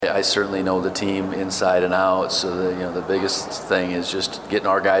I certainly know the team inside and out. So the biggest thing is just getting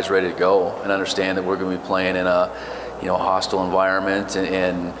our guys ready to go and understand that we're going to be playing in a hostile environment,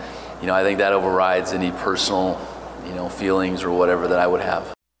 and I think that overrides any personal feelings or whatever that I would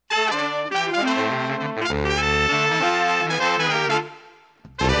have.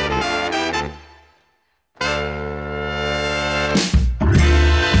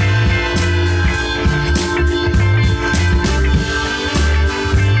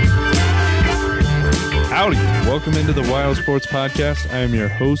 Howdy, welcome into the Wild Sports Podcast. I am your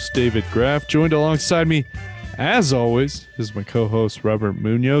host, David Graff. Joined alongside me, as always, is my co-host, Robert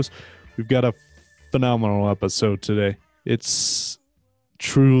Munoz. We've got a phenomenal episode today. It's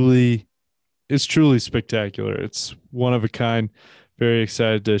truly spectacular. It's one of a kind. Very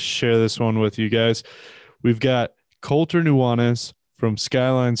excited to share this one with you guys. We've got Colter Nuanez from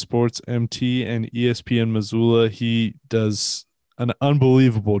Skyline Sports MT and ESPN Missoula. He does an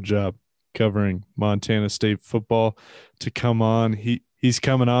unbelievable job covering Montana State football to come on. He's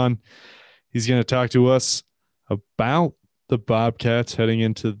coming on. He's going to talk to us about the Bobcats heading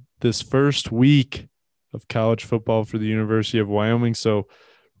into this first week of college football for the University of Wyoming. So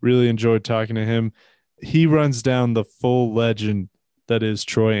really enjoyed talking to him. He runs down the full legend that is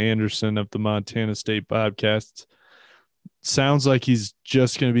Troy Anderson of the Montana State Bobcats. Sounds like he's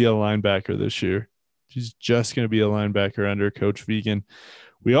just going to be a linebacker this year. He's just going to be a linebacker under Coach Vigen.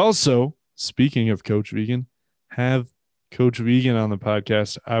 We also, speaking of Coach Vigen, have Coach Vigen on the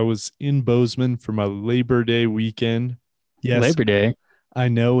podcast. I was in Bozeman for my Labor Day weekend. Yes, Labor Day. I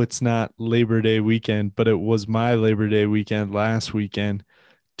know it's not Labor Day weekend, but it was my Labor Day weekend last weekend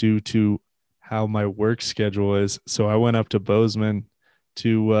due to how my work schedule is. So I went up to Bozeman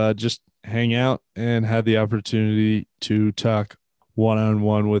to just hang out and had the opportunity to talk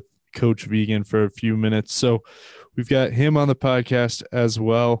one-on-one with Coach Vigen for a few minutes. So we've got him on the podcast as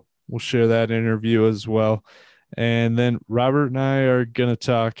well. We'll share that interview as well. And then Robert and I are going to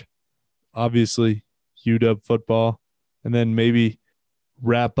talk, obviously, UW football, and then maybe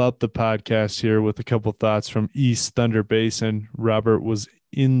wrap up the podcast here with a couple thoughts from East Thunder Basin. Robert was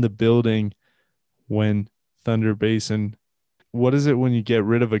in the building when Thunder Basin, what is it when you get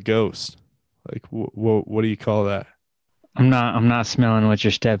rid of a ghost? Like, what do you call that? I'm not smelling what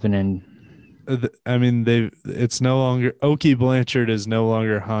you're stepping in. I mean, it's no longer, Okie Blanchard is no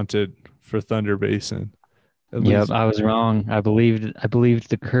longer haunted for Thunder Basin. Yep, I was wrong. I believed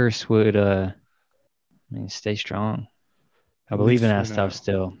the curse would stay strong. I believe in that stuff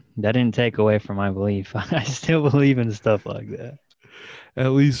still. That didn't take away from my belief. I still believe in stuff like that.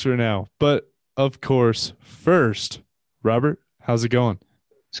 At least for now. But of course, first, Robert, how's it going?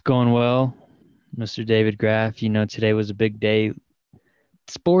 It's going well, Mr. David Graff. Today was a big day.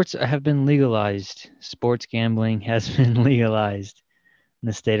 Sports have been legalized. Sports gambling has been legalized in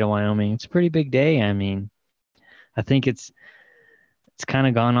the state of Wyoming. It's a pretty big day. I mean, I think it's kind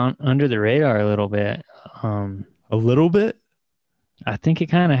of gone on under the radar a little bit. A little bit? I think it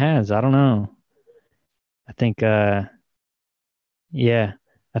kind of has. I don't know. I think, I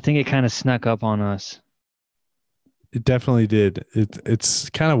think it kind of snuck up on us. It definitely did. It's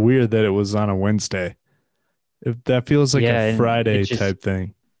kind of weird that it was on a Wednesday. That feels like a Friday type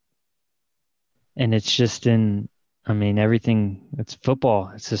thing. And it's just everything, it's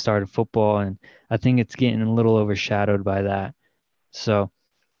football. It's the start of football, and I think it's getting a little overshadowed by that. So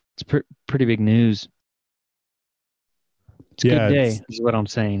it's pretty big news. It's a good day is what I'm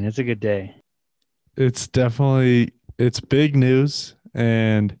saying. It's a good day. It's big news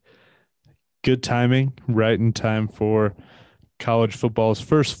and good timing, right in time for college football's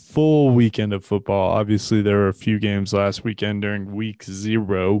first full weekend of football. Obviously, there were a few games last weekend during week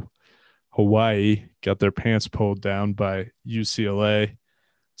 0. Hawaii got their pants pulled down by UCLA.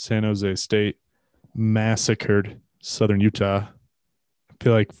 San Jose State massacred Southern Utah. I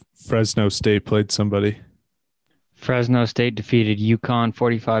feel like Fresno State played somebody. Fresno State defeated UConn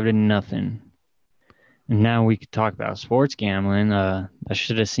 45-0. And now we could talk about sports gambling. That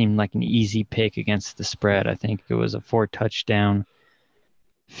should have seemed like an easy pick against the spread. I think it was a 4-touchdown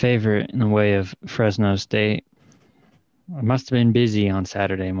favorite in the way of Fresno State. I must have been busy on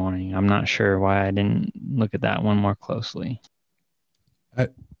Saturday morning. I'm not sure why I didn't look at that one more closely. I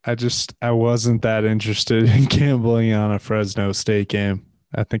wasn't that interested in gambling on a Fresno State game.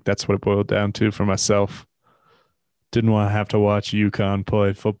 I think that's what it boiled down to for myself. Didn't want to have to watch UConn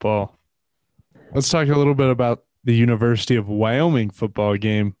play football. Let's talk a little bit about the University of Wyoming football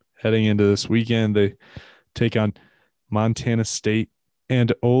game heading into this weekend. They take on Montana State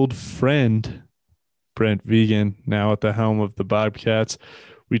and old friend Brent Vigen, now at the helm of the Bobcats.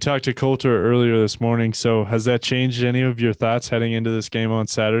 We talked to Coulter earlier this morning, so has that changed any of your thoughts heading into this game on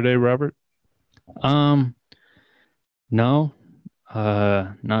Saturday, Robert? No,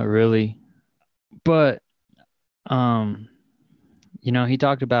 not really. But he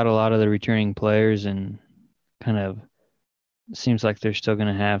talked about a lot of the returning players and kind of seems like they're still going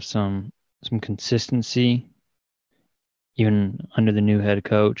to have some consistency even under the new head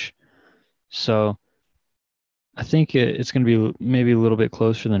coach. So I think it's going to be maybe a little bit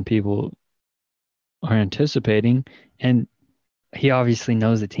closer than people are anticipating. And he obviously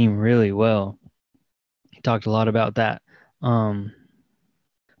knows the team really well. He talked a lot about that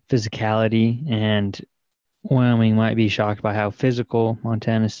physicality, and Wyoming might be shocked by how physical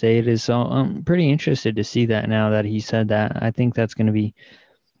Montana State is. So I'm pretty interested to see that now that he said that. I think that's going to be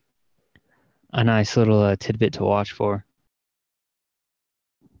a nice little tidbit to watch for.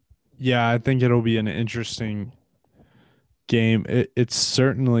 Yeah, I think it'll be an interesting game. It's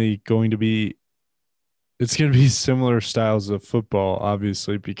certainly going to be similar styles of football,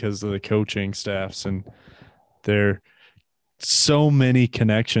 obviously, because of the coaching staffs, and there are so many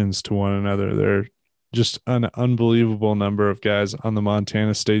connections to one another. There are just an unbelievable number of guys on the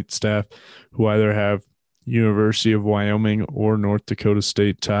Montana State staff who either have University of Wyoming or North Dakota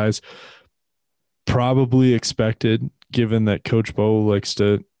State ties. Probably expected, given that Coach Bo likes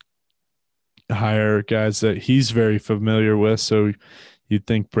to hire guys that he's very familiar with. So you'd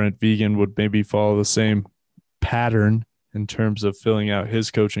think Brent Vigen would maybe follow the same pattern in terms of filling out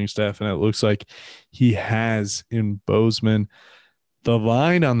his coaching staff, and it looks like he has in Bozeman. The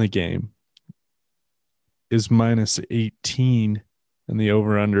line on the game is -18, and the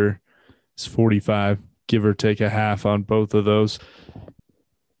over-under is 45, give or take a half on both of those.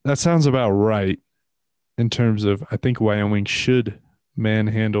 That sounds about right in terms of, I think Wyoming should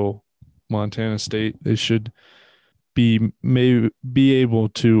manhandle Montana State. They should be able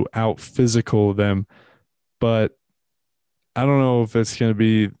to out-physical them, but I don't know if it's going to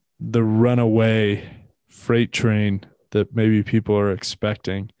be the runaway freight train that maybe people are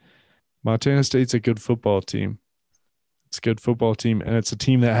expecting. Montana State's a good football team. It's a good football team, and it's a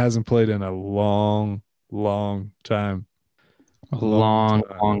team that hasn't played in a long, long time. A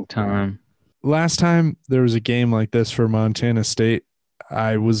long time. Last time there was a game like this for Montana State,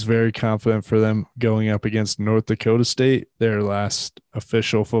 I was very confident for them going up against North Dakota State, their last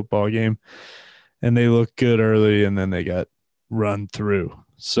official football game, and they looked good early, and then they got run through.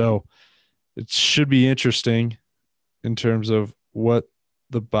 So it should be interesting in terms of what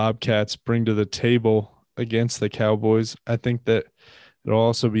the Bobcats bring to the table against the Cowboys. I think that it'll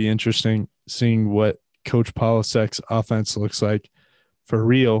also be interesting seeing what Coach Polasek's offense looks like for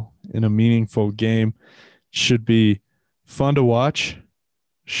real in a meaningful game. Should be fun to watch.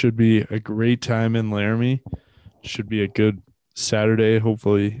 Should be a great time in Laramie. Should be a good Saturday,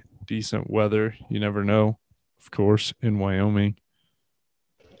 hopefully decent weather. You never know, of course, in Wyoming.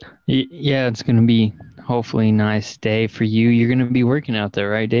 Yeah, it's going to be hopefully a nice day for you. You're going to be working out there,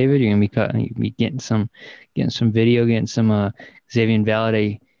 right, David? You're going to be getting some video, getting some Xavier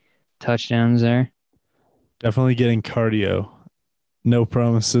Valade touchdowns there. Definitely getting cardio. No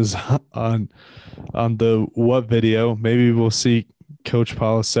promises on the what video. Maybe we'll see Coach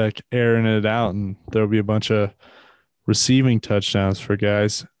Polasek airing it out, and there'll be a bunch of receiving touchdowns for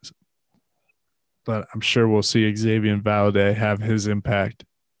guys. But I'm sure we'll see Xavier Valade have his impact.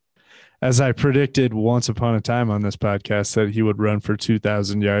 As I predicted once upon a time on this podcast that he would run for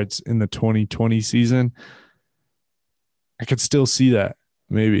 2,000 yards in the 2020 season, I could still see that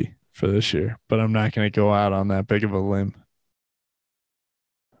maybe for this year, but I'm not going to go out on that big of a limb.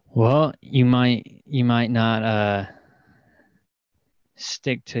 Well, you might not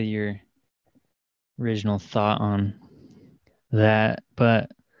stick to your original thought on that, but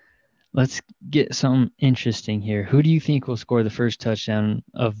let's get something interesting here. Who do you think will score the first touchdown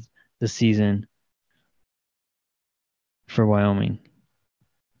of the season for Wyoming?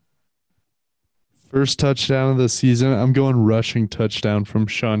 First touchdown of the season, I'm going rushing touchdown from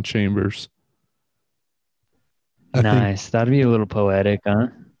Sean Chambers. Nice. That'd be a little poetic, huh?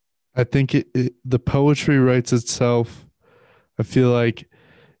 I think the poetry writes itself. I feel like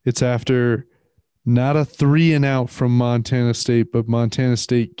it's after not a 3-and-out from Montana State, but Montana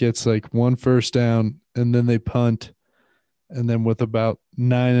State gets like one first down and then they punt. And then with about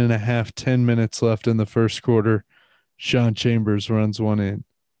 9.5, 10 minutes left in the first quarter, Sean Chambers runs one in.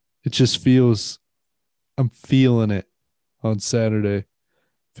 It just feels, I'm feeling it on Saturday.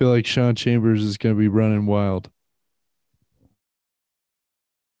 I feel like Sean Chambers is going to be running wild.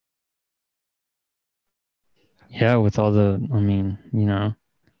 Yeah, with all the,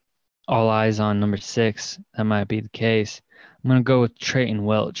 all eyes on number 6, that might be the case. I'm going to go with Trayton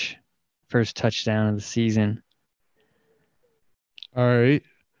Welch. First touchdown of the season All right.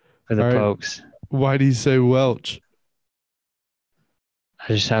 for the All right. Pokes. Why do you say Welch?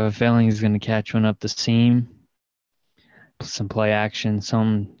 I just have a feeling he's going to catch one up the seam. Some play action,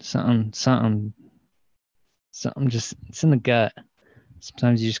 something. Just it's in the gut.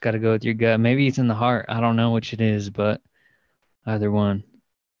 Sometimes you just got to go with your gut. Maybe it's in the heart. I don't know which it is, but either one.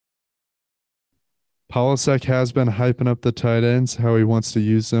 Polasek has been hyping up the tight ends, how he wants to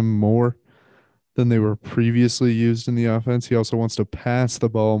use them more than they were previously used in the offense. He also wants to pass the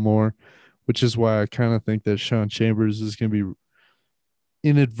ball more, which is why I kind of think that Sean Chambers is going to be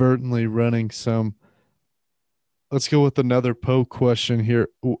inadvertently running some. Let's go with another Poke question here.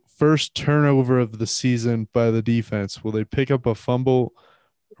 First turnover of the season by the defense. Will they pick up a fumble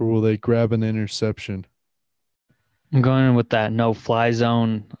or will they grab an interception? I'm going with that no-fly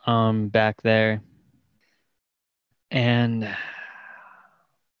zone back there. And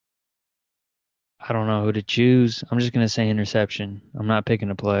I don't know who to choose. I'm just going to say interception. I'm not picking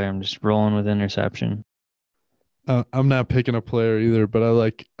a player. I'm just rolling with interception. I'm not picking a player either, but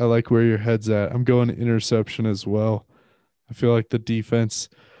I like where your head's at. I'm going interception as well. I feel like the defense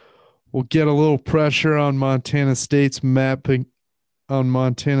will get a little pressure on Montana State's Matt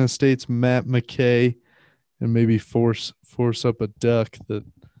McKay and maybe force up a duck that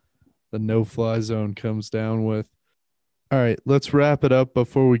the no-fly zone comes down with. All right, let's wrap it up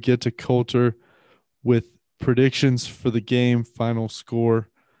before we get to Coulter with predictions for the game, final score.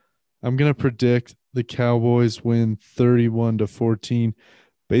 I'm going to predict the Cowboys win 31-14,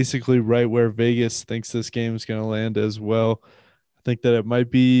 basically right where Vegas thinks this game is going to land as well. I think that it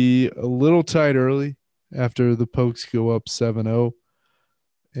might be a little tight early after the Pokes go up 7-0,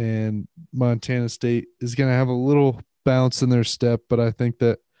 and Montana State is going to have a little bounce in their step, but I think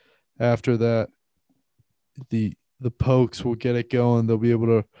that after that, the Pokes will get it going. They'll be able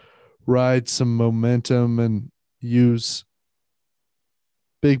to ride some momentum and use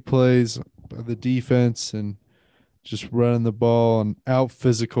big plays by the defense and just running the ball and out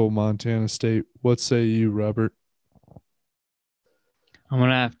physical Montana State. What say you, Robert? I'm going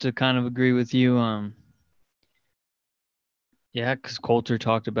to have to kind of agree with you. Yeah, because Coulter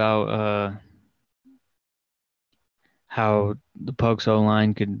talked about how the Pokes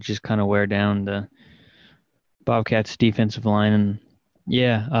O-line could just kind of wear down the Bobcats defensive line. And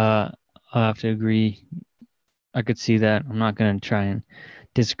yeah, I'll have to agree. I could see that. I'm not going to try and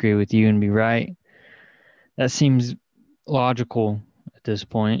disagree with you and be right. That seems logical at this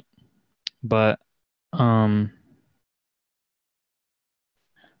point. But do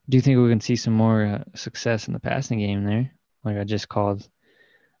you think we can see some more success in the passing game there? Like I just called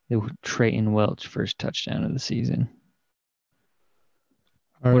the Trayton Welch first touchdown of the season.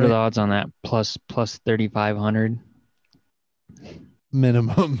 What are the odds on that? Plus 3,500?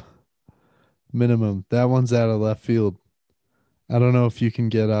 Minimum. That one's out of left field. I don't know if you can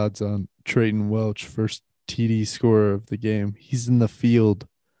get odds on Trayton Welch, first TD scorer of the game. He's in the field,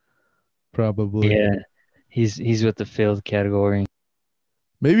 probably. Yeah, he's with the field category.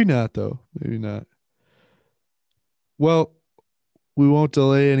 Maybe not, though. Maybe not. Well, we won't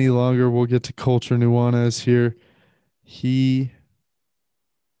delay any longer. We'll get to Coulter Nuanez here. He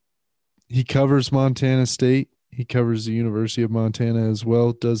covers Montana State. He covers the University of Montana as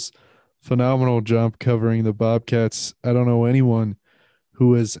well. Does phenomenal job covering the Bobcats. I don't know anyone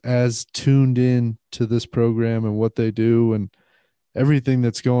who is as tuned in to this program and what they do and everything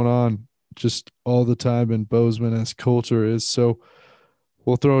that's going on just all the time in Bozeman as Coulter is. So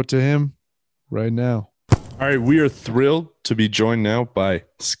we'll throw it to him right now. All right, we are thrilled to be joined now by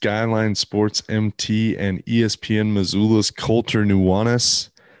Skyline Sports MT and ESPN Missoula's Coulter Nuanez,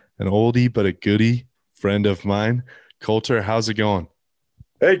 an oldie but a goodie friend of mine. Coulter, how's it going?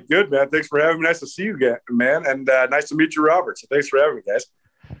 Hey, good, man. Thanks for having me. Nice to see you again, man. And nice to meet you, Robert. So thanks for having me, guys.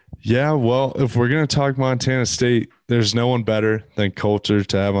 Yeah, well, if we're going to talk Montana State, there's no one better than Coulter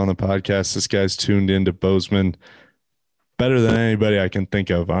to have on the podcast. This guy's tuned into Bozeman better than anybody I can think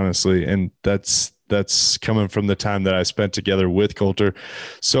of, honestly. And that's coming from the time that I spent together with Coulter.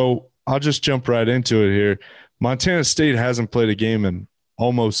 So I'll just jump right into it here. Montana State hasn't played a game in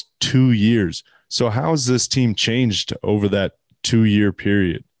almost 2 years. So how has this team changed over that 2-year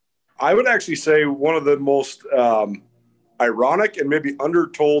period? I would actually say one of the most ironic and maybe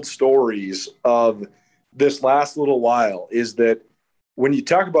undertold stories of this last little while is that when you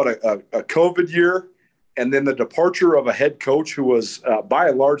talk about a COVID year and then the departure of a head coach who was by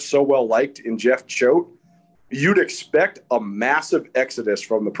and large so well liked in Jeff Choate, you'd expect a massive exodus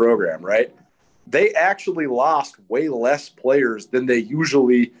from the program, right? They actually lost way less players than they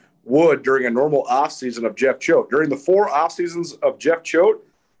usually would during a normal offseason of Jeff Choate. During the 4 off seasons of Jeff Choate,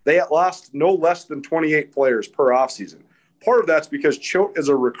 they had lost no less than 28 players per offseason. Part of that's because Choate is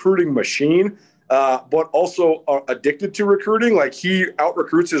a recruiting machine, but also addicted to recruiting. Like, he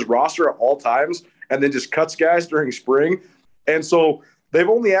out-recruits his roster at all times and then just cuts guys during spring. And so they've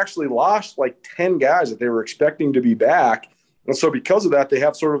only actually lost like 10 guys that they were expecting to be back. And so because of that, they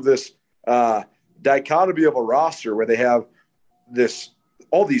have sort of this dichotomy of a roster where they have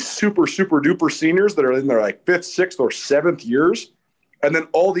all these super, super duper seniors that are in their like 5th, 6th, or 7th years. And then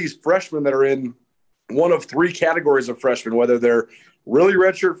all these freshmen that are in one of 3 categories of freshmen, whether they're really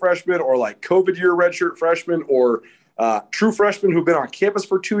redshirt freshmen or like COVID year redshirt freshmen, or true freshmen who've been on campus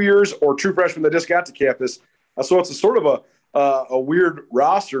for 2 years, or true freshmen that just got to campus. So it's a sort of a weird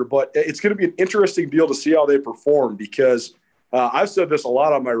roster, but it's going to be an interesting deal to see how they perform, because I've said this a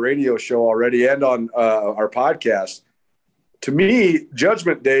lot on my radio show already and on our podcast. To me,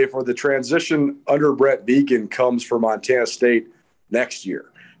 Judgment Day for the transition under Brent Vigen comes for Montana State next year.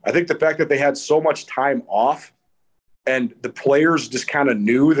 I think the fact that they had so much time off and the players just kind of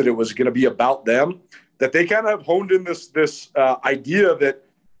knew that it was going to be about them, that they kind of honed in this idea that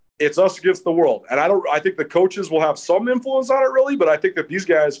it's us against the world. And I think the coaches will have some influence on it, really, but I think that these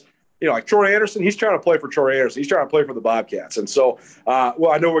guys, like Troy Anderson, he's trying to play for Troy Anderson. He's trying to play for the Bobcats. And so,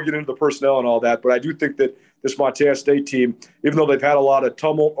 I know we're getting into the personnel and all that, but I do think that this Montana State team, even though they've had a lot of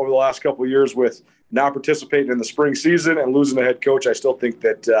tumult over the last couple of years with not participating in the spring season and losing the head coach, I still think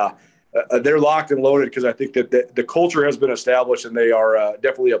that they're locked and loaded, because I think that the culture has been established and they are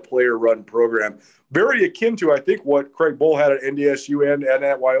definitely a player-run program. Very akin to, I think, what Craig Bohl had at NDSU and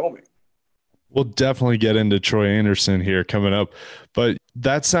at Wyoming. We'll definitely get into Troy Anderson here coming up, but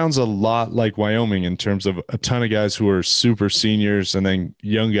that sounds a lot like Wyoming in terms of a ton of guys who are super seniors and then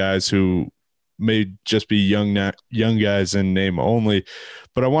young guys who may just be young guys in name only.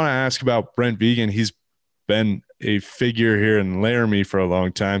 But I want to ask about Brent Vigen. He's been a figure here in Laramie for a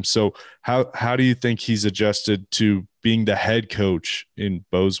long time. So how do you think he's adjusted to being the head coach in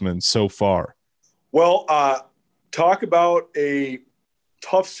Bozeman so far? Well, talk about a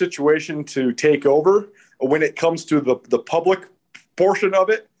tough situation to take over when it comes to the public portion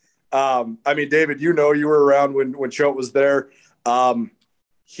of it. David, you were around when Choate was there.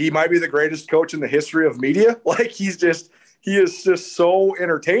 He might be the greatest coach in the history of media. Like, he is just so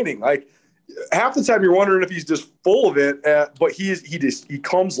entertaining. Like, half the time you're wondering if he's just full of it, but he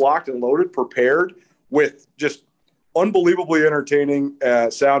comes locked and loaded, prepared with just unbelievably entertaining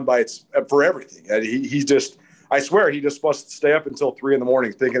sound bites for everything. And he's just, I swear, he just must stay up until 3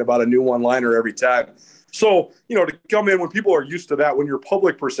 a.m. thinking about a new one-liner every time. So, to come in when people are used to that, when your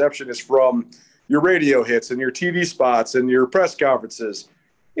public perception is from your radio hits and your TV spots and your press conferences,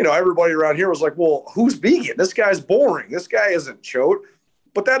 everybody around here was like, well, who's Vigen? This guy's boring. This guy isn't Choate.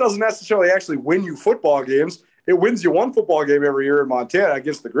 But that doesn't necessarily actually win you football games. It wins you one football game every year in Montana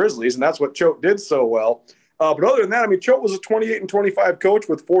against the Grizzlies, and that's what Choate did so well. But other than that, Choate was a 28-25 coach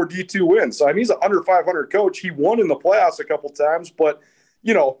with 4 D2 wins. So, he's an under 500 coach. He won in the playoffs a couple times, but,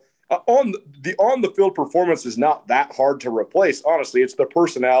 on the field performance is not that hard to replace. Honestly, it's the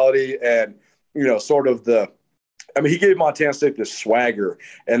personality and, sort of he gave Montana State this swagger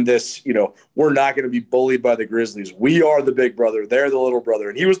and this, we're not going to be bullied by the Grizzlies. We are the big brother. They're the little brother.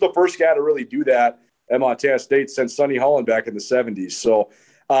 And he was the first guy to really do that at Montana State since Sonny Holland back in the 70s. So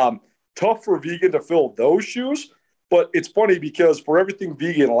tough for Vigen to fill those shoes. But it's funny because for everything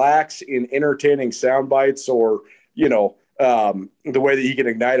Vigen lacks in entertaining sound bites or, the way that he can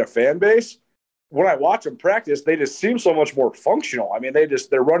ignite a fan base, when I watch them practice, they just seem so much more functional.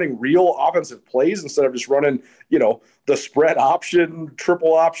 They're running real offensive plays instead of just running, the spread option,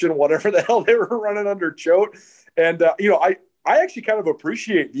 triple option, whatever the hell they were running under Choate. And, I actually kind of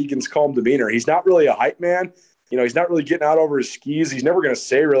appreciate Vigen's calm demeanor. He's not really a hype man. He's not really getting out over his skis. He's never going to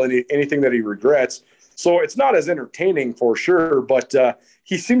say really anything that he regrets. So it's not as entertaining for sure, but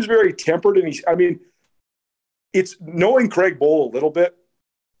he seems very tempered. And it's knowing Craig Bohl a little bit.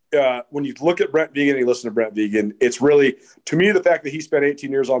 When you look at Brent Vigen and you listen to Brent Vigen, it's really, to me, the fact that he spent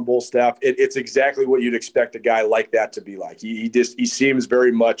 18 years on Bohl's staff, it's exactly what you'd expect a guy like that to be like. He seems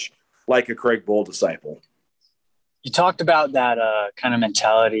very much like a Craig Bohl disciple. You talked about that kind of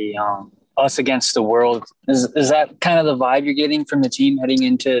mentality, us against the world. Is that kind of the vibe you're getting from the team heading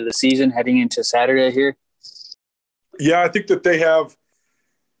into the season, heading into Saturday here? Yeah, I think that they have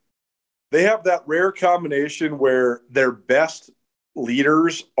that rare combination where their best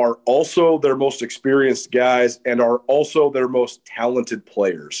leaders are also their most experienced guys and are also their most talented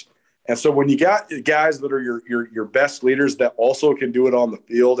players. And so when you got guys that are your best leaders that also can do it on the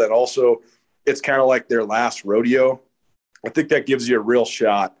field, and also it's kind of like their last rodeo, I think that gives you a real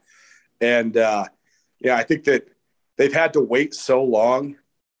shot And, I think that they've had to wait so long.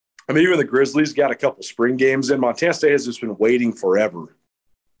 I mean, even the Grizzlies got a couple spring games in. Montana State has just been waiting forever,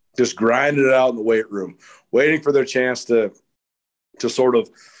 just grinding it out in the weight room, waiting for their chance to sort of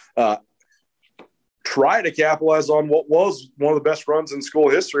try to capitalize on what was one of the best runs in school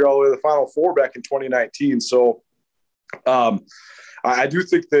history all the way to the Final Four back in 2019. So I do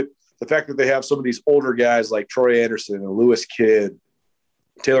think that the fact that they have some of these older guys like Troy Anderson and Lewis Kidd,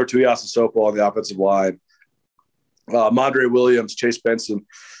 Taylor Tuiasosopo on the offensive line, Mondre Williams, Chase Benson,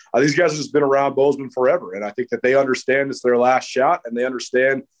 these guys have just been around Bozeman forever. And I think that they understand it's their last shot, and they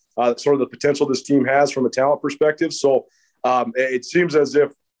understand sort of the potential this team has from a talent perspective. So it seems as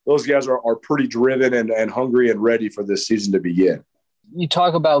if those guys are pretty driven and hungry and ready for this season to begin. You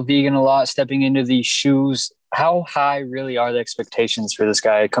talk about Vigen a lot, stepping into these shoes. How high really are the expectations for this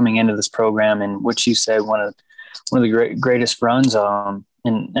guy coming into this program, and which you said one of the greatest runs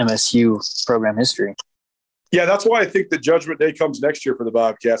in MSU program history? Yeah, that's why I think the Judgment Day comes next year for the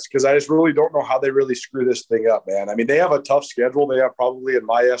Bobcats, because I just really don't know how they really screw this thing up, man. I mean, they have a tough schedule. They have probably, in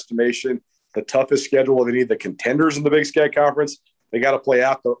my estimation, the toughest schedule of any of the contenders in the Big Sky Conference. They got to play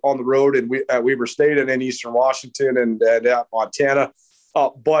on the road at Weber State and in Eastern Washington and at Montana.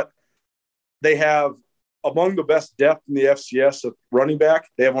 But they have among the best depth in the FCS of running back.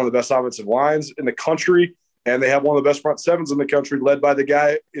 They have one of the best offensive lines in the country, and they have one of the best front sevens in the country, led by the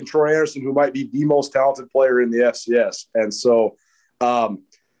guy in Troy Anderson, who might be the most talented player in the FCS. And so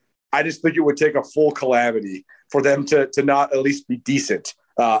I just think it would take a full calamity for them to not at least be decent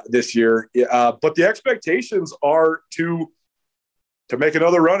this year. But the expectations are to make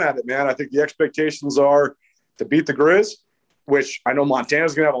another run at it, man. I think the expectations are to beat the Grizz, which I know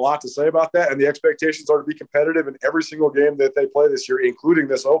Montana's going to have a lot to say about that. And the expectations are to be competitive in every single game that they play this year, including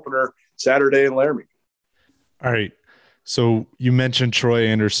this opener Saturday in Laramie. All right. So you mentioned Troy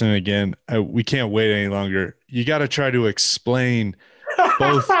Anderson again. We can't wait any longer. You got to try to explain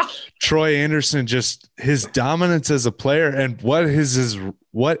both Troy Anderson, just his dominance as a player, and what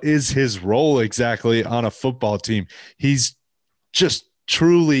is his role exactly on a football team. He's just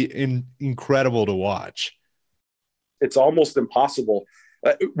truly incredible to watch. It's almost impossible.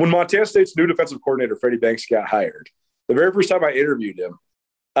 When Montana State's new defensive coordinator, Freddie Banks, got hired, the very first time I interviewed him,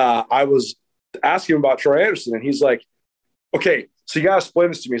 I was asking him about Troy Anderson, and he's like, okay, so you got to explain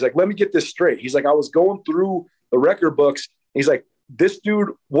this to me. He's like, let me get this straight. He's like, I was going through the record books. He's like, this dude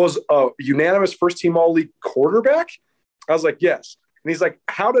was a unanimous first-team All-League quarterback? I was like, yes. And he's like,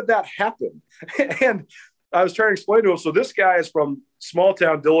 how did that happen? And I was trying to explain to him, so this guy is from small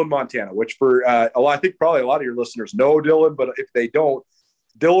town Dillon, Montana, which for I think probably a lot of your listeners know Dillon, but if they don't,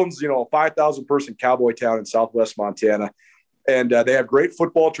 Dillon's, a 5,000 person cowboy town in Southwest Montana. And they have great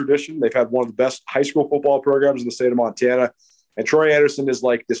football tradition. They've had one of the best high school football programs in the state of Montana. And Troy Anderson is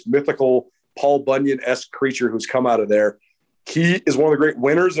like this mythical Paul Bunyan-esque creature who's come out of there. He is one of the great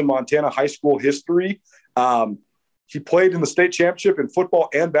winners in Montana high school history. He played in the state championship in football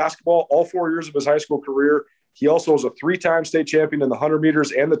and basketball all 4 years of his high school career. He also was a 3-time state champion in the 100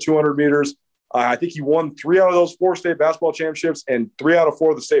 meters and the 200 meters. I think he won 3 out of those 4 state basketball championships and 3 out of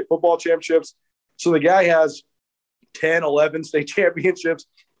 4 of the state football championships. So the guy has 10, 11 state championships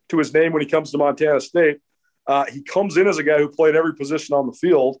to his name when he comes to Montana State. He comes in as a guy who played every position on the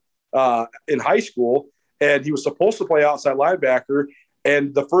field in high school, and he was supposed to play outside linebacker.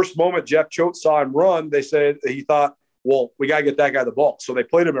 And the first moment Jeff Choate saw him run, they said he thought, well, we got to get that guy the ball. So they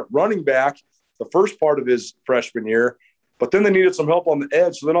played him at running back the first part of his freshman year, but then they needed some help on the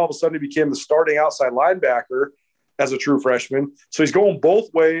edge. So then all of a sudden he became the starting outside linebacker as a true freshman. So he's going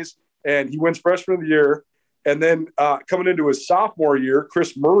both ways, and he wins freshman of the year. And then coming into his sophomore year,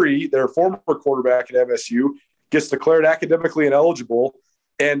 Chris Murray, their former quarterback at MSU, gets declared academically ineligible.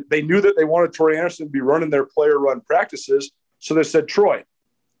 And they knew that they wanted Troy Anderson to be running their player run practices. So they said, Troy,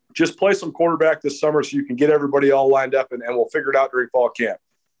 just play some quarterback this summer so you can get everybody all lined up, and we'll figure it out during fall camp.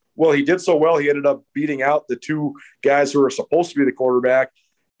 Well, he did so well, he ended up beating out the 2 guys who were supposed to be the quarterback.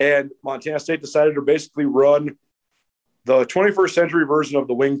 And Montana State decided to basically run the 21st century version of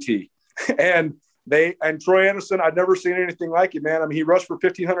the wing tee. And Troy Anderson, I'd never seen anything like it, man. I mean, he rushed for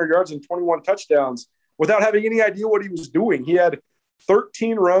 1,500 yards and 21 touchdowns without having any idea what he was doing. He had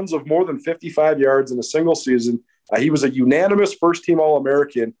 13 runs of more than 55 yards in a single season. He was a unanimous first-team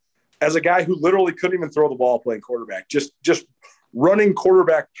All-American as a guy who literally couldn't even throw the ball playing quarterback, just running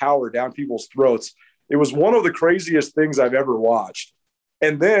quarterback power down people's throats. It was one of the craziest things I've ever watched.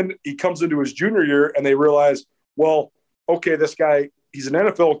 And then he comes into his junior year, and they realize, well, okay, this guy, he's an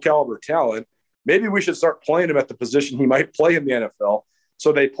NFL caliber talent. Maybe we should start playing him at the position he might play in the NFL.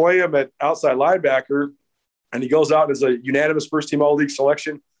 So they play him at outside linebacker, and he goes out as a unanimous first-team All-League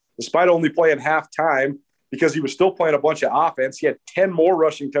selection. despite only playing half time because he was still playing a bunch of offense. He had 10 more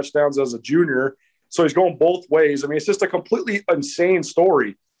rushing touchdowns as a junior. So he's going both ways. I mean, it's just a completely insane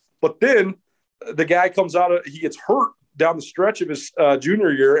story. But then the guy comes out, he gets hurt down the stretch of his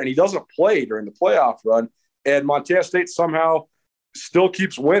junior year, and he doesn't play during the playoff run. And Montana State somehow still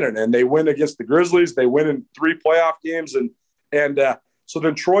keeps winning, and they win against the Grizzlies. They win in 3 playoff games. And so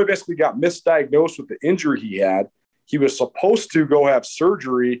then Troy basically got misdiagnosed with the injury he had. He was supposed to go have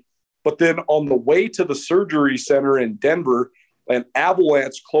surgery, but then on the way to the surgery center in Denver, an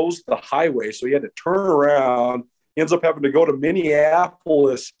avalanche closed the highway, so he had to turn around. He ends up having to go to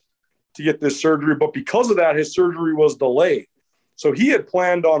Minneapolis to get this surgery, but because of that, his surgery was delayed. So he had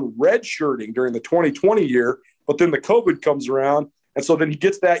planned on redshirting during the 2020 year, but then the COVID comes around, and so then he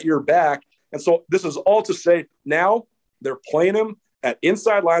gets that year back. And so this is all to say now they're playing him at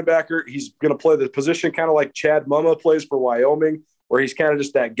inside linebacker. He's going to play the position kind of like Chad Mumma plays for Wyoming, where he's kind of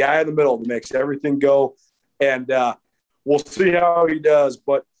just that guy in the middle that makes everything go. And we'll see how he does.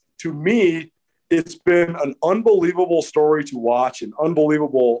 But to me, it's been an unbelievable story to watch, an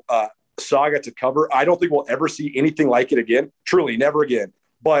unbelievable saga to cover. I don't think we'll ever see anything like it again. Truly, never again.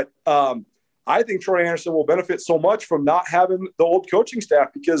 But I think Troy Anderson will benefit so much from not having the old coaching staff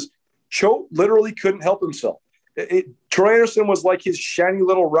because Choate literally couldn't help himself. Troy Anderson was like his shiny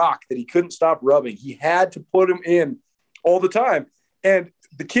little rock that he couldn't stop rubbing. He had to put him in all the time. And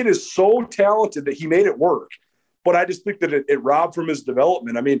the kid is so talented that he made it work. But I just think that it robbed from his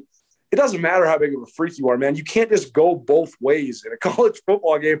development. I mean, it doesn't matter how big of a freak you are, man. You can't just go both ways in a college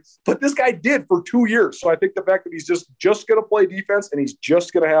football game. But this guy did for 2 years. So I think the fact that he's just going to play defense and he's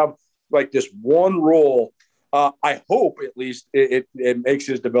just going to have like this one role, I hope at least it makes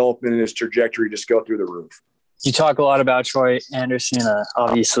his development and his trajectory just go through the roof. You talk a lot about Troy Anderson.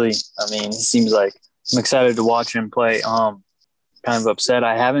 Obviously, I mean, he seems like I'm excited to watch him play. Kind of upset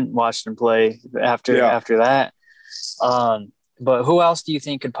I haven't watched him play after that. But who else do you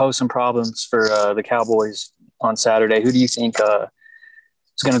think could pose some problems for the Cowboys on Saturday? Who do you think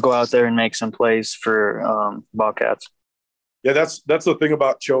is going to go out there and make some plays for Bobcats? Yeah, that's the thing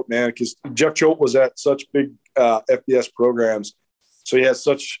about Choate, man, because Jeff Choate was at such big FBS programs. So he has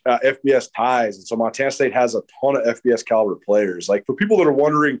such FBS ties. And so Montana State has a ton of FBS caliber players. Like for people that are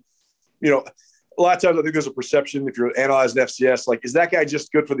wondering, a lot of times I think there's a perception if you're analyzing FCS, like, is that guy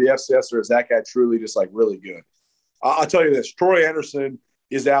just good for the FCS or is that guy truly just like really good? I'll tell you this, Troy Anderson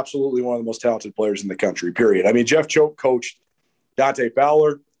is absolutely one of the most talented players in the country, period. I mean, Jeff Choate coached Dante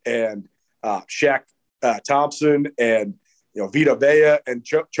Fowler and Shaq Thompson and, Vita Vea. And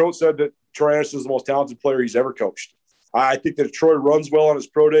Choate said that Troy Anderson is the most talented player he's ever coached. I think that if Troy runs well on his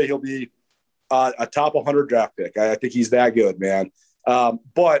pro day, he'll be a top 100 draft pick. I think he's that good, man.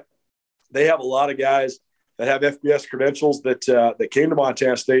 But they have a lot of guys that have FBS credentials that came to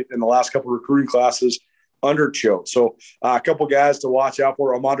Montana State in the last couple of recruiting classes under Choate. So a couple guys to watch out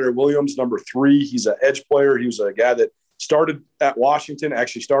for. Amandre Williams, number 3. He's an edge player. He was a guy that started at Washington,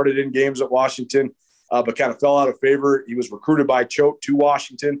 actually started in games at Washington, but kind of fell out of favor. He was recruited by Choate to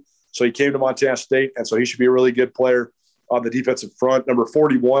Washington. So he came to Montana State, and so he should be a really good player on the defensive front. Number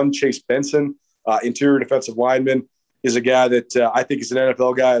 41, Chase Benson, interior defensive lineman, is a guy that I think is an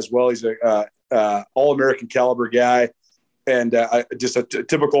NFL guy as well. He's a all-American caliber guy and just a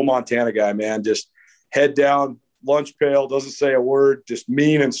typical Montana guy, man. Just head down, lunch pail, doesn't say a word, just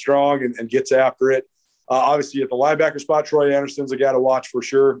mean and strong and gets after it. Obviously, at the linebacker spot, Troy Anderson's a guy to watch for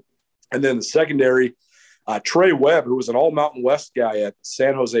sure. And then the secondary, Trey Webb, who was an all-Mountain West guy at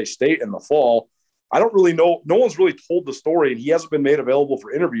San Jose State in the fall. I don't really know. No one's really told the story, and he hasn't been made available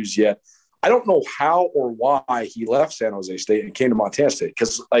for interviews yet. I don't know how or why he left San Jose State and came to Montana State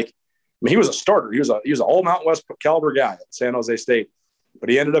because, he was a starter. He was an all-Mountain West caliber guy at San Jose State, but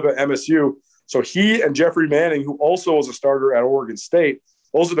he ended up at MSU. So he and Jeffrey Manning, who also was a starter at Oregon State,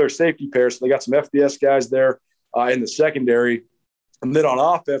 those are their safety pairs. So they got some FBS guys there in the secondary. And then on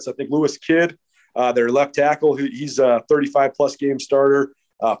offense, I think Lewis Kidd, their left tackle, he's a 35-plus game starter,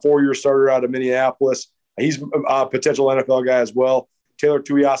 4-year starter out of Minneapolis. He's a potential NFL guy as well. Taylor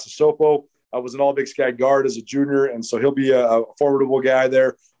Tuiasosopo was an all-Big Sky guard as a junior, and so he'll be a formidable guy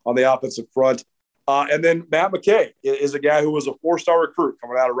there on the offensive front. And then Matt McKay is a guy who was a 4-star recruit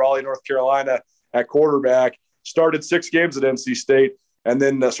coming out of Raleigh, North Carolina at quarterback, started 6 games at NC State, and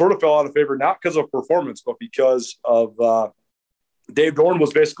then sort of fell out of favor, not because of performance, but because of Dave Dorn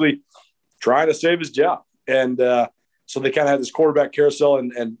was basically trying to save his job. And so they kind of had this quarterback carousel,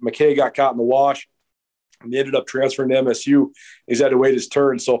 and McKay got caught in the wash. And he ended up transferring to MSU. He's had to wait his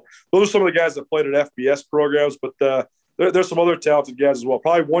turn. So those are some of the guys that played at FBS programs, but there's some other talented guys as well.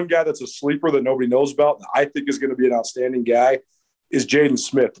 Probably one guy that's a sleeper that nobody knows about that I think is going to be an outstanding guy is Jaden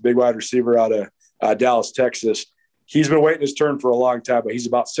Smith, the big wide receiver out of Dallas, Texas. He's been waiting his turn for a long time, but he's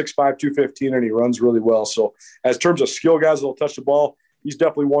about 6'5", 215, and he runs really well. So as terms of skill guys that will touch the ball, he's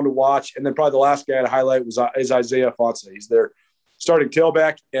definitely one to watch. And then probably the last guy to highlight is Isaiah Fonse. He's their starting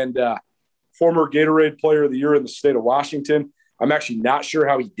tailback and former Gatorade Player of the Year in the state of Washington. I'm actually not sure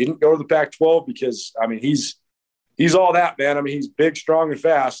how he didn't go to the Pac-12 because, I mean, he's all that, man. I mean, he's big, strong, and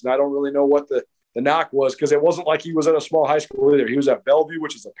fast, and I don't really know what the knock was because it wasn't like he was at a small high school either. He was at Bellevue,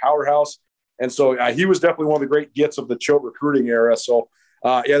 which is a powerhouse. And so he was definitely one of the great gets of the Choate recruiting era. So,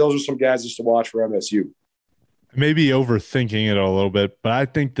 those are some guys just to watch for MSU. Maybe overthinking it a little bit, but I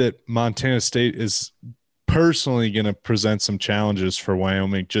think that Montana State is personally going to present some challenges for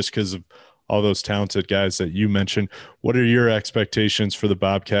Wyoming just because of all those talented guys that you mentioned. What are your expectations for the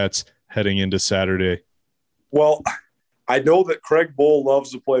Bobcats heading into Saturday? Well, I know that Craig Bull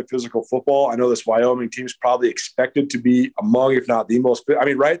loves to play physical football. I know this Wyoming team is probably expected to be among, if not the most,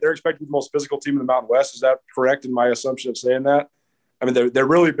 right? They're expected to be the most physical team in the Mountain West. Is that correct in my assumption of saying that? I mean, they're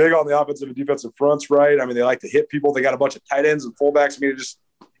really big on the offensive and defensive fronts, right? I mean, they like to hit people. They got a bunch of tight ends and fullbacks. I mean,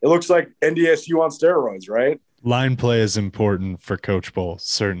 it looks like NDSU on steroids, right? Line play is important for Coach Bull,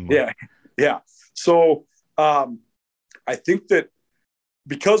 certainly. Yeah. So I think that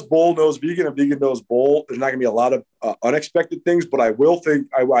because Bull knows Vegan and Vegan knows Bull, there's not going to be a lot of unexpected things. But I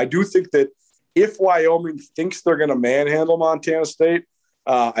do think that if Wyoming thinks they're going to manhandle Montana State,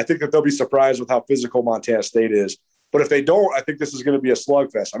 I think that they'll be surprised with how physical Montana State is. But if they don't, I think this is going to be a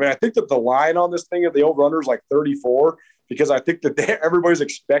slugfest. I mean, I think that the line on this thing, the over-under is like 34, because I think that everybody's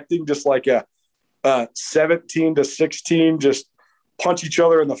expecting just like a 17-16, just punch each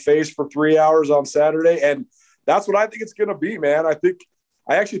other in the face for 3 hours on Saturday. And that's what I think it's going to be, man.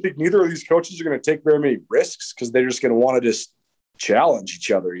 I actually think neither of these coaches are going to take very many risks because they're just going to want to just challenge each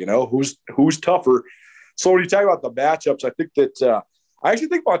other, who's tougher. So when you talk about the matchups, I think that I actually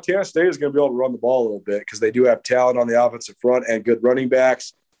think Montana State is going to be able to run the ball a little bit because they do have talent on the offensive front and good running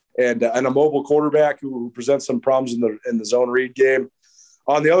backs and a mobile quarterback who presents some problems in the zone read game.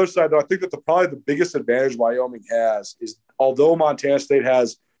 On the other side, though, I think that probably the biggest advantage Wyoming has is although Montana State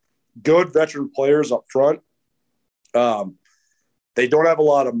has good veteran players up front, they don't have a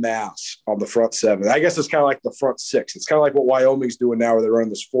lot of mass on the front seven. I guess it's kind of like the front six. It's kind of like what Wyoming's doing now where they're running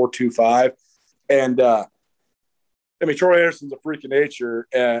this 4-2-5. And, Troy Anderson's a freak of nature.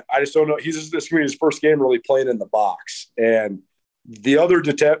 And I just don't know. This is going to be his first game really playing in the box. And the other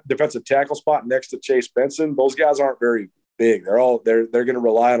defensive tackle spot next to Chase Benson, those guys aren't very big. They're going to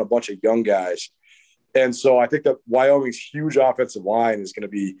rely on a bunch of young guys. And so I think that Wyoming's huge offensive line is going to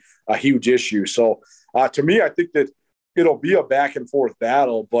be a huge issue. So to me, I think that it'll be a back and forth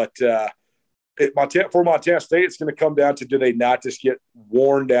battle, but for Montana State, it's going to come down to do they not just get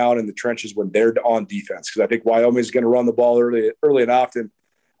worn down in the trenches when they're on defense? Because I think Wyoming is going to run the ball early and often.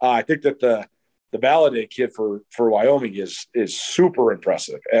 I think that the Valladay kid for Wyoming is super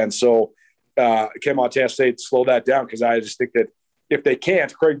impressive, and so can Montana State slow that down? Because I just think that if they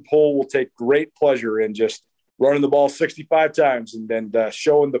can't, Craig Bull will take great pleasure in just running the ball 65 times and then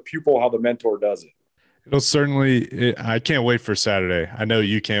showing the pupil how the mentor does it. It'll certainly – I can't wait for Saturday. I know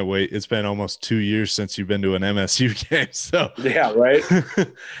you can't wait. It's been almost 2 years since you've been to an MSU game. So yeah, right.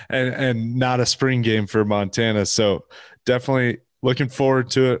 and not a spring game for Montana. So definitely looking forward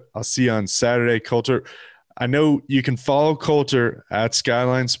to it. I'll see you on Saturday, Coulter. I know you can follow Coulter at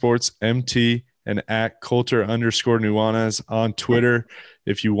Skyline Sports MT and at Coulter_Nuanez on Twitter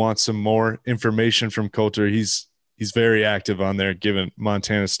if you want some more information from Coulter. He's very active on there giving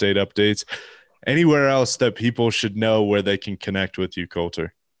Montana State updates. Anywhere else that people should know where they can connect with you,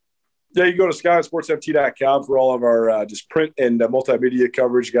 Coulter? Yeah, you go to SkylineSportsMT.com for all of our just print and multimedia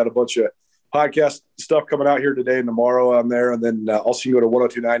coverage. Got a bunch of podcast stuff coming out here today and tomorrow on there. And then also you go to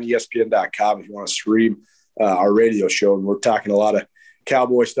 1029ESPN.com if you want to stream our radio show. And we're talking a lot of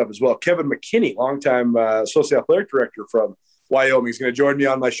Cowboy stuff as well. Kevin McKinney, longtime associate athletic director from Wyoming, is going to join me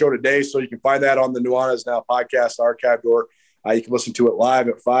on my show today. So you can find that on the Nuanez Now podcast archived, or you can listen to it live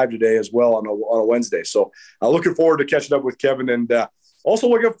at 5 today as well on a Wednesday. So looking forward to catching up with Kevin, and also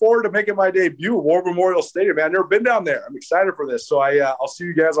looking forward to making my debut at War Memorial Stadium. Man, I've never been down there. I'm excited for this. So I'll see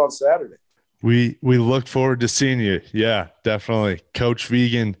you guys on Saturday. We look forward to seeing you. Yeah, definitely. Coach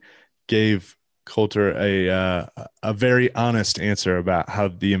Vegan gave Coulter a very honest answer about how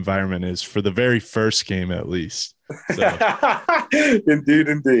the environment is for the very first game, at least. So.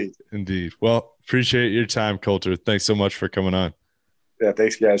 Indeed. Well, appreciate your time, Coulter. Thanks so much for coming on. Yeah,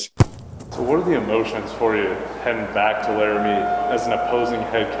 thanks, guys. So what are the emotions for you heading back to Laramie as an opposing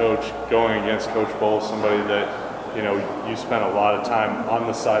head coach, going against Coach Bull, somebody that, you spent a lot of time on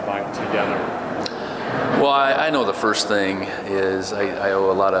the sideline together? Well, I know the first thing is I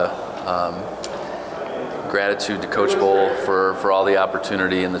owe a lot of gratitude to Coach Bohl for all the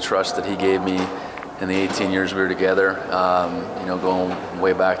opportunity and the trust that he gave me in the 18 years we were together. Going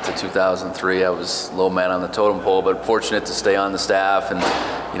way back to 2003, I was low man on the totem pole, but fortunate to stay on the staff. And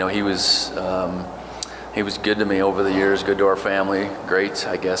he was good to me over the years, good to our family, great,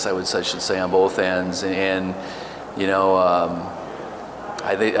 I guess I should say, on both ends. And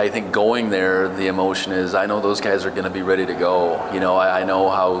I think going there, the emotion is I know those guys are going to be ready to go. I know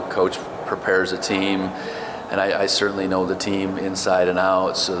how Coach prepares a team, and I certainly know the team inside and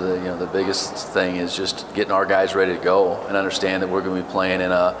out. So the biggest thing is just getting our guys ready to go and understand that we're going to be playing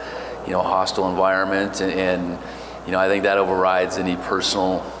in a hostile environment, and I think that overrides any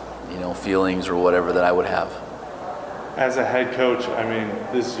personal feelings or whatever that I would have. As a head coach,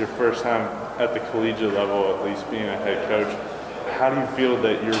 this is your first time at the collegiate level, at least being a head coach. How do you feel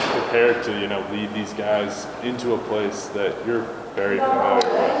that you're prepared to, lead these guys into a place that you're very familiar with?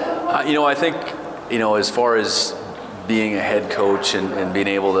 I think, as far as being a head coach and being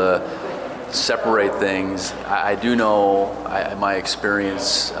able to separate things, I do know my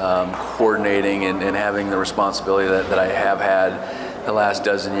experience coordinating and having the responsibility that I have had the last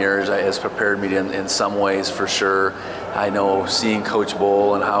dozen years has prepared me in some ways for sure. I know seeing Coach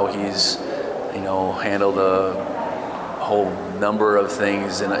Bohl and how he's, handled a whole number of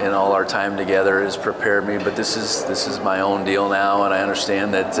things in all our time together has prepared me. But this is my own deal now, and I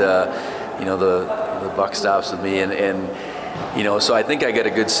understand that the buck stops with me, and so I think I get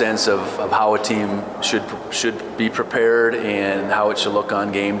a good sense of how a team should be prepared and how it should look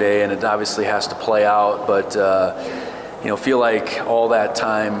on game day, and it obviously has to play out. But feel like all that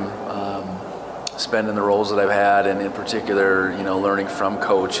time spent in the roles that I've had, and in particular, learning from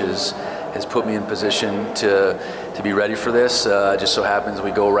coaches, has put me in position to be ready for this. Just so happens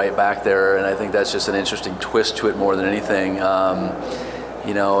we go right back there, and I think that's just an interesting twist to it more than anything. And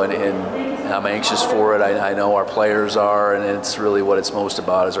I'm anxious for it. I know our players are, and it's really what it's most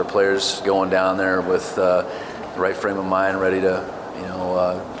about is our players going down there with the right frame of mind, ready to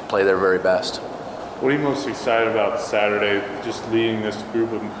play their very best. What are you most excited about Saturday, just leading this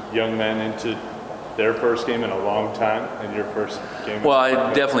group of young men into their first game in a long time and your first game?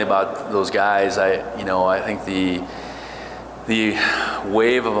 Well, definitely about those guys. I think the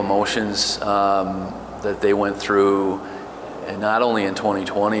wave of emotions that they went through, and not only in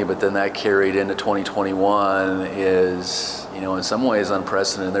 2020, but then that carried into 2021 is, in some ways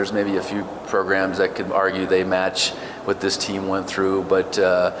unprecedented. There's maybe a few programs that could argue they match what this team went through, but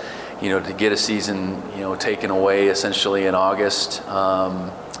to get a season, taken away essentially in August,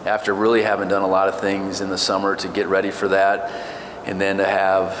 after really having done a lot of things in the summer to get ready for that, and then to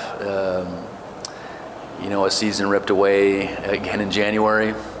have, a season ripped away again in January,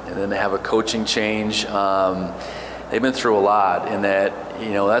 and then to have a coaching change. They've been through a lot, and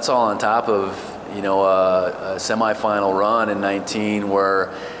that's all on top of, a semifinal run in 19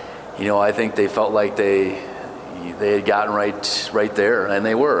 where, I think they felt like they had gotten right there, and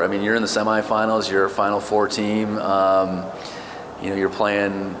they were. You're in the semifinals, you're a Final Four team. You're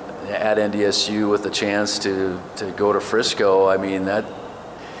playing at NDSU with a chance to go to Frisco.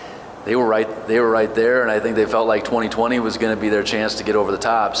 They were right there, and I think they felt like 2020 was going to be their chance to get over the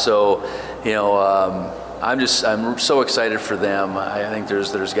top. So, I'm so excited for them. I think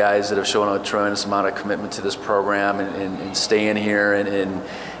there's guys that have shown a tremendous amount of commitment to this program and staying here and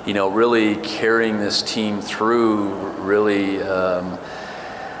really carrying this team through. Really,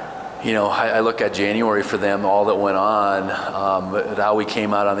 I look at January for them, all that went on, how we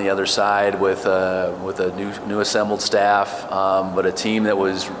came out on the other side with a new assembled staff, but a team that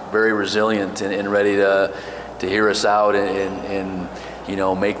was very resilient and ready to hear us out and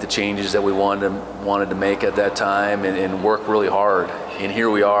make the changes that we wanted to make at that time and work really hard. And here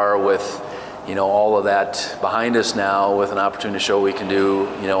we are with all of that behind us now, with an opportunity to show what we can do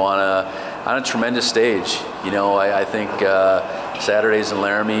on a tremendous stage. I think Saturdays in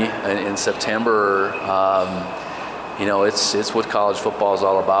Laramie in September, it's what college football is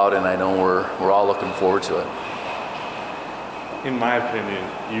all about, and I know we're all looking forward to it. In my opinion,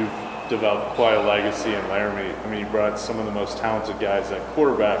 you've developed quite a legacy in Laramie. You brought some of the most talented guys at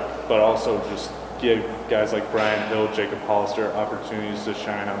quarterback, but also just gave guys like Brian Hill, Jacob Hollister opportunities to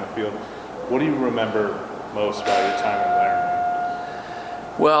shine on the field. What do you remember most about your time in Laramie?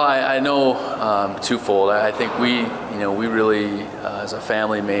 Well, I know twofold. I think we really, as a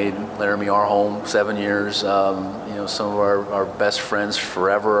family, made Laramie our home. 7 years. Some of our best friends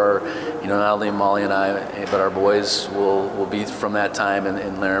forever are, not only Molly and I, but our boys will be from that time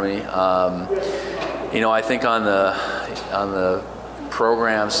in Laramie. I think on the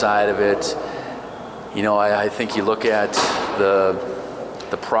program side of it, I think you look at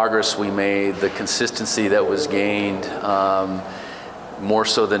the progress we made, the consistency that was gained, more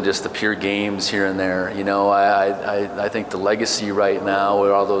so than just the pure games here and there. I think the legacy right now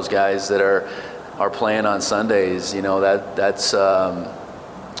with all those guys that are playing on Sundays, that's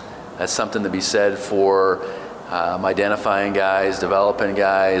something to be said for identifying guys, developing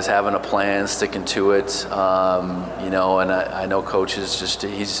guys, having a plan, sticking to it. And I know Coach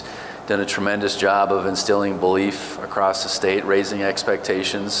he's done a tremendous job of instilling belief across the state, raising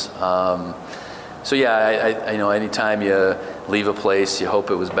expectations. So yeah, I know anytime you leave a place, you hope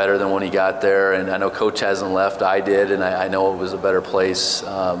it was better than when you got there. And I know Coach hasn't left. I did, and I know it was a better place,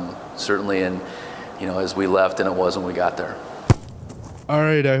 certainly, and as we left than it was when we got there. All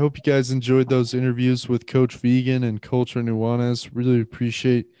right, I hope you guys enjoyed those interviews with Coach Vigen and Colter Nuanez. Really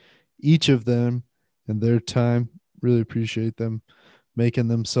appreciate each of them and their time. Really appreciate them making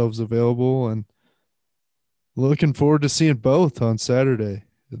themselves available, and looking forward to seeing both on Saturday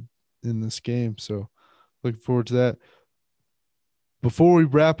in this game. So looking forward to that. Before we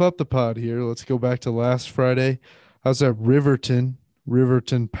wrap up the pod here, let's go back to last Friday. I was at Riverton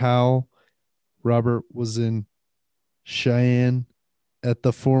Powell. Robert was in Cheyenne at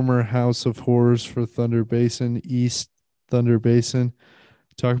the former House of Horrors for Thunder Basin, East Thunder Basin.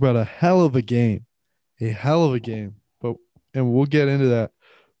 Talk about a hell of a game. And we'll get into that.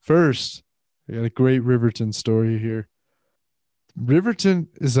 First, I got a great Riverton story here. Riverton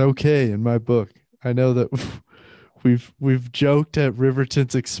is okay in my book. I know that we've joked at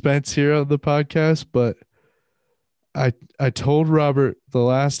Riverton's expense here on the podcast, but I told Robert the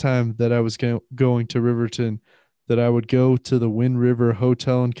last time that I was going to Riverton that I would go to the Wind River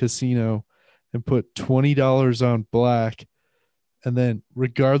Hotel and Casino and put $20 on black, and then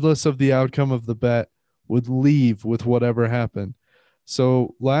regardless of the outcome of the bet, would leave with whatever happened.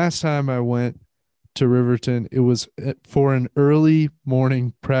 So last time I went to Riverton, it was for an early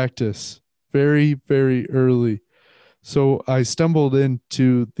morning practice, very, very early. So I stumbled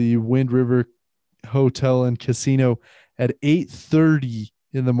into the Wind River Hotel and Casino at 8:30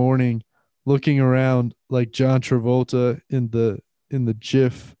 in the morning, looking around like John Travolta in the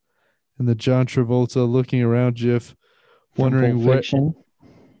GIF, in the John Travolta looking around GIF, wondering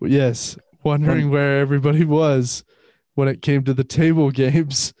where everybody was when it came to the table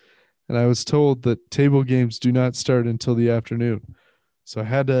games. And I was told that table games do not start until the afternoon. So I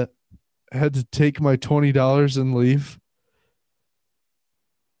had to take my $20 and leave.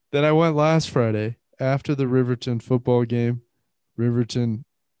 Then I went last Friday after the Riverton football game. Riverton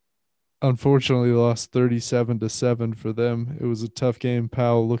unfortunately lost 37-7 for them. It was a tough game.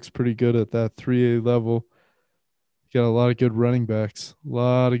 Powell looks pretty good at that 3A level. Got a lot of good running backs.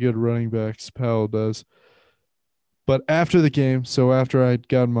 Powell does. But after the game, so after I'd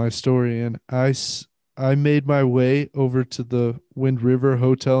gotten my story in, I made my way over to the Wind River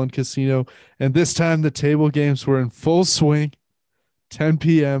Hotel and Casino, and this time the table games were in full swing. 10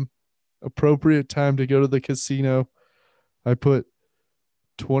 p.m., appropriate time to go to the casino. I put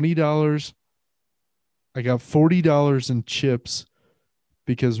 $20. I got $40 in chips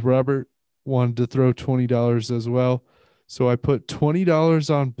because Robert wanted to throw $20 as well. So I put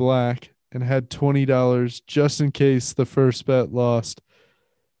 $20 on black and had $20 just in case the first bet lost.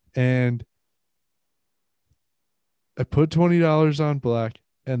 And I put $20 on black,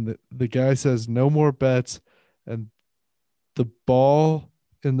 and the guy says no more bets, and the ball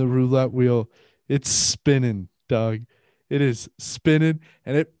in the roulette wheel, it's spinning, Doug. It is spinning,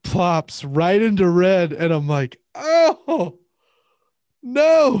 and it plops right into red, and I'm like, oh,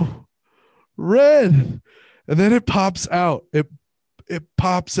 no, red. And then it pops out. It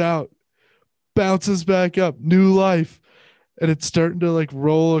pops out, bounces back up, new life, and it's starting to like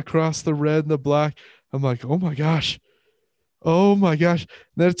roll across the red and the black. I'm like, oh my gosh. And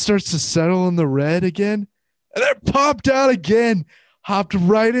then it starts to settle in the red again, and it popped out again, hopped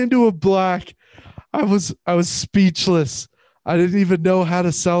right into a black. I was speechless. I didn't even know how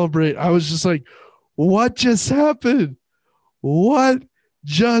to celebrate. I was just like, what just happened? What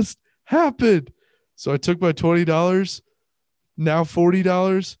just happened? So I took my $20, now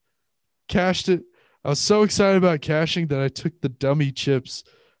 $40, cashed it. I was so excited about cashing that I took the dummy chips.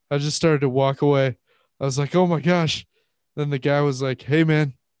 I just started to walk away. I was like, oh my gosh. Then the guy was like, hey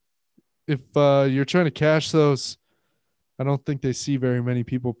man, if you're trying to cash those, I don't think they see very many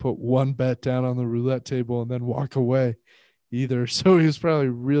people put one bet down on the roulette table and then walk away either. So he was probably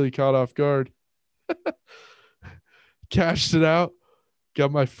really caught off guard. Cashed it out,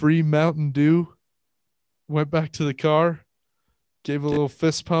 got my free Mountain Dew, went back to the car, gave a little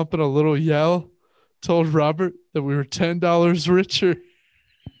fist pump and a little yell, told Robert that we were $10 richer.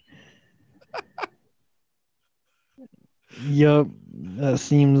 Yup, that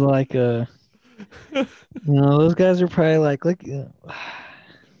seems like those guys are probably like, look at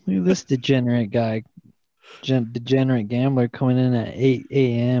this degenerate guy, degenerate gambler coming in at 8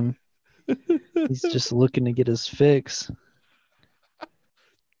 a.m. He's just looking to get his fix.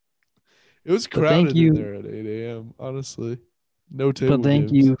 It was But thank crowded in you, there at 8 a.m., honestly. No but table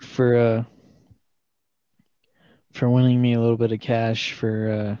thank games. you for winning me a little bit of cash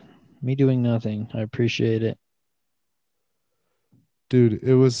for me doing nothing. I appreciate it. Dude,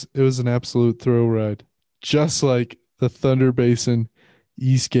 it was an absolute thrill ride. Just like the Thunder Basin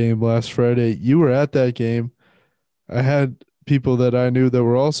East game last Friday. You were at that game. I had people that I knew that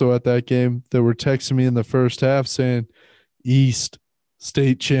were also at that game that were texting me in the first half saying, East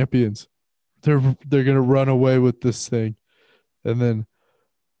state champions. They're going to run away with this thing. And then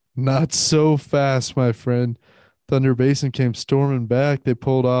not so fast, my friend. Thunder Basin came storming back. They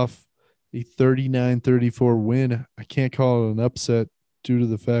pulled off a 39-34 win. I can't call it an upset due to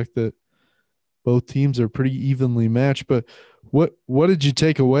the fact that both teams are pretty evenly matched. But what did you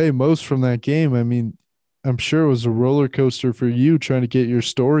take away most from that game? I mean, I'm sure it was a roller coaster for you trying to get your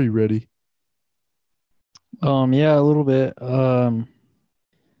story ready. Yeah, a little bit.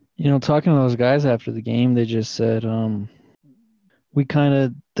 Talking to those guys after the game, they just said, we kind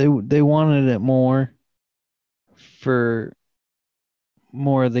of they wanted it more for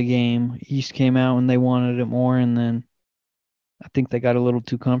more of the game. East came out and they wanted it more, and then I think they got a little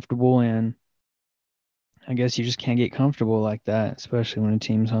too comfortable, and I guess you just can't get comfortable like that, especially when a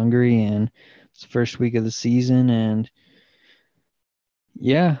team's hungry and it's the first week of the season. And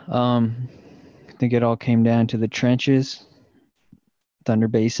yeah, I think it all came down to the trenches. Thunder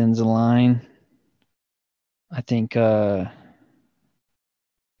Basin's a line. I think they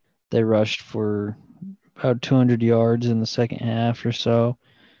rushed for about 200 yards in the second half or so.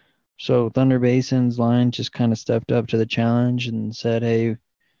 So Thunder Basin's line just kind of stepped up to the challenge and said, hey,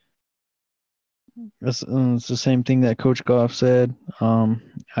 it's the same thing that Coach Goff said. I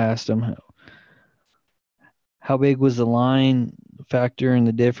asked him how big was the line factor in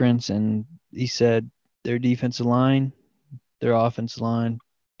the difference, and he said their defensive line, their offensive line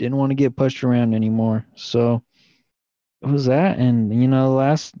didn't want to get pushed around anymore. So it was that, and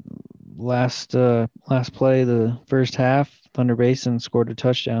last play, the first half, Thunder Basin scored a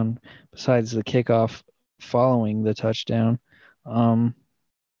touchdown. Besides the kickoff following the touchdown, Thunder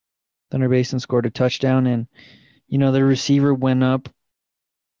Basin scored a touchdown, and the receiver went up,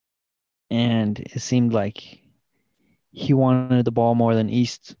 and it seemed like he wanted the ball more than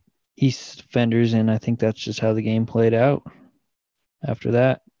East defenders, and I think that's just how the game played out. After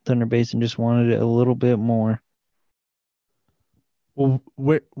that, Thunder Basin just wanted it a little bit more. Well,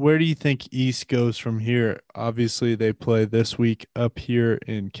 where do you think East goes from here? Obviously, they play this week up here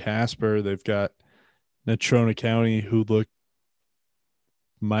in Casper. They've got Natrona County, who looked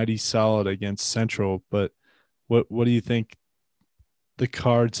mighty solid against Central. But what do you think the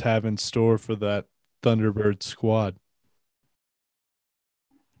Cards have in store for that Thunderbird squad?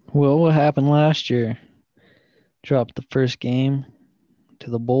 Well, what happened last year? Dropped the first game to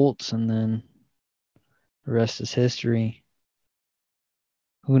the Bolts, and then the rest is history.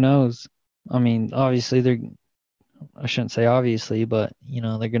 Who knows? I mean, obviously I shouldn't say obviously, but they're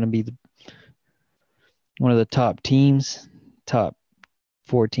going to be one of the top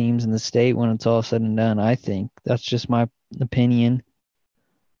 4 teams in the state when it's all said and done. I think that's just my opinion.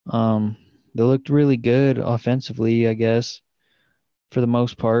 They looked really good offensively, I guess, for the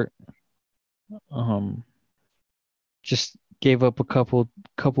most part. Just gave up a couple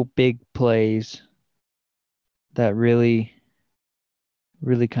big plays that really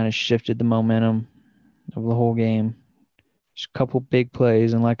kind of shifted the momentum of the whole game. Just a couple big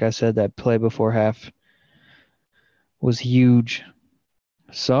plays, and like I said, that play before half was huge.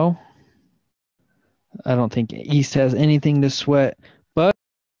 So I don't think East has anything to sweat, but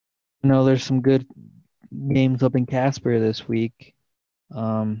there's some good games up in Casper this week.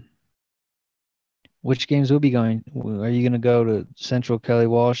 Which games will be going? Are you going to go to Central Kelly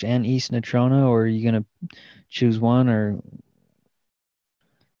Walsh and East Natrona, or are you going to choose one, or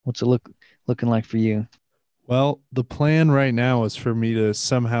what's it looking like for you? Well, the plan right now is for me to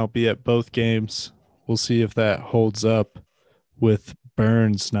somehow be at both games. We'll see if that holds up with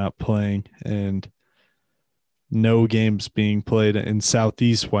Burns not playing and no games being played in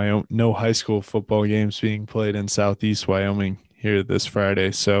Southeast Wyoming, no high school football games being played in Southeast Wyoming here this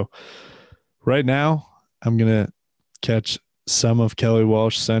Friday. So right now, I'm going to catch some of Kelly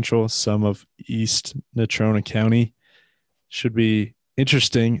Walsh Central, some of East Natrona County. Should be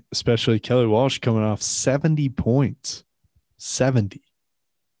interesting, especially Kelly Walsh coming off 70 points. 70.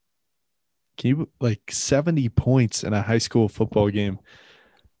 Like 70 points in a high school football game.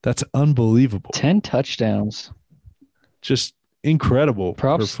 That's unbelievable. 10 touchdowns. Just incredible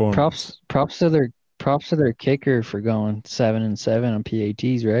performance. Props to their kicker for going 7-7 on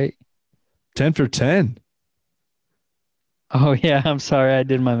PATs, right? 10 for 10. Oh yeah, I'm sorry, I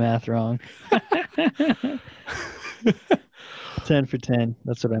did my math wrong. 10 for 10.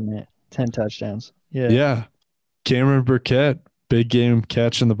 That's what I meant. 10 touchdowns. Yeah. Yeah. Cameron Burkett, big game,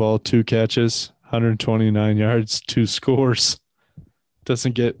 catching the ball, 2 catches, 129 yards, 2 scores.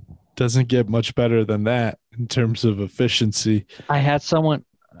 Doesn't get much better than that in terms of efficiency. I had someone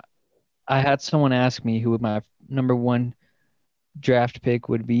ask me who my number 1 draft pick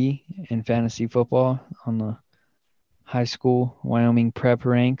would be in fantasy football on the high school Wyoming prep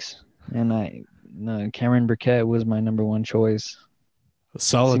ranks, and Cameron Burkett was my number 1 choice. A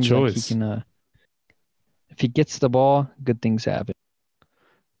solid choice. Like he can, if he gets the ball, good things happen.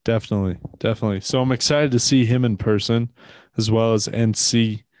 Definitely. So I'm excited to see him in person, as well as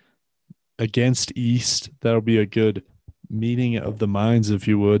NC against East. That'll be a good meeting of the minds, if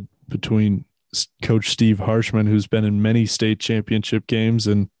you would, between Coach Steve Harshman, who's been in many state championship games,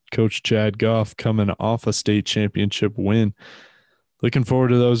 and Coach Chad Goff, coming off a state championship win. Looking forward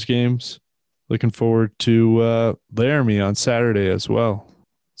to those games. Looking forward to Laramie on Saturday as well.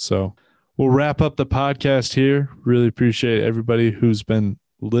 So we'll wrap up the podcast here. Really appreciate everybody who's been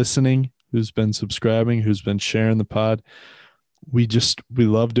listening, who's been subscribing, who's been sharing the pod. We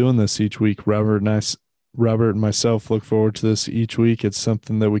love doing this each week. Robert and myself look forward to this each week. It's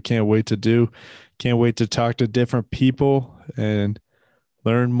something that we can't wait to do. Can't wait to talk to different people and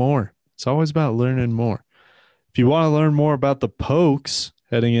learn more. It's always about learning more. If you want to learn more about the Pokes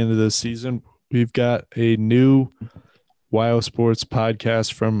heading into this season, we've got a new Wild Sports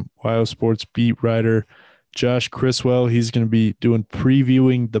podcast from Wild Sports beat writer Josh Criswell. He's going to be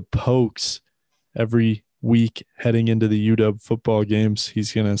previewing the Pokes every week heading into the UW football games.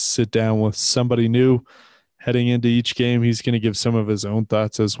 He's going to sit down with somebody new heading into each game. He's going to give some of his own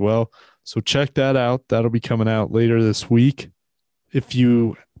thoughts as well. So check that out. That'll be coming out later this week. If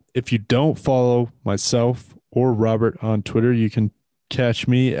you don't follow myself or Robert on Twitter, you can catch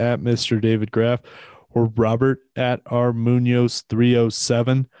me at Mr. David Graff or Robert at R Munoz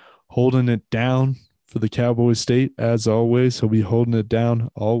 307, holding it down for the Cowboy State. As always, he'll be holding it down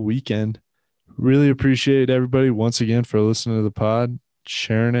all weekend. Really appreciate everybody once again for listening to the pod,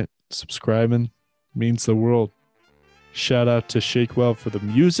 sharing it, subscribing. Means the world. Shout out to Shakewell for the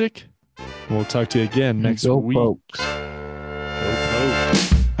music. We'll talk to you again next week. Folks. Go Pokes.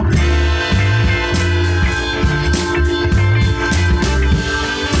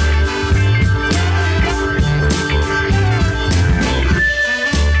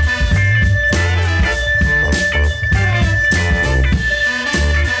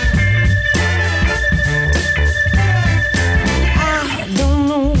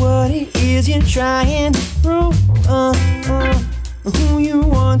 You're trying to prove who you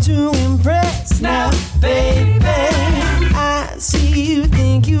want to impress now, baby. I see you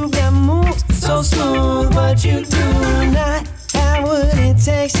think you've got moves so smooth, but you do not have what it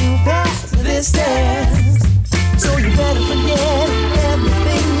takes to pass this test. So you better forget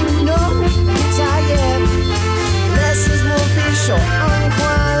everything you know. You're tired. Lessons won't be short on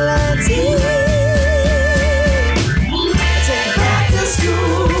quality. Take back to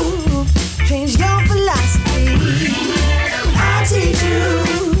school. Change your philosophy. I'll teach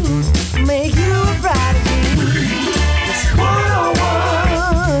you, make you a prodigy. It's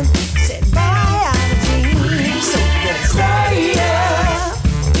 101, said biology. So get started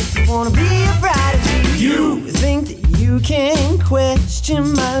if you wanna be a prodigy. You think that you can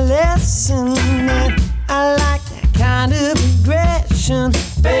question my lesson, and I like that kind of aggression,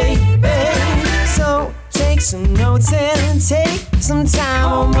 baby. So take some notes and take some time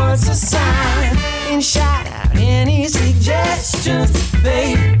on what's assigned and shout out any suggestions,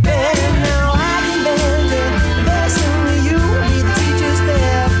 baby. Now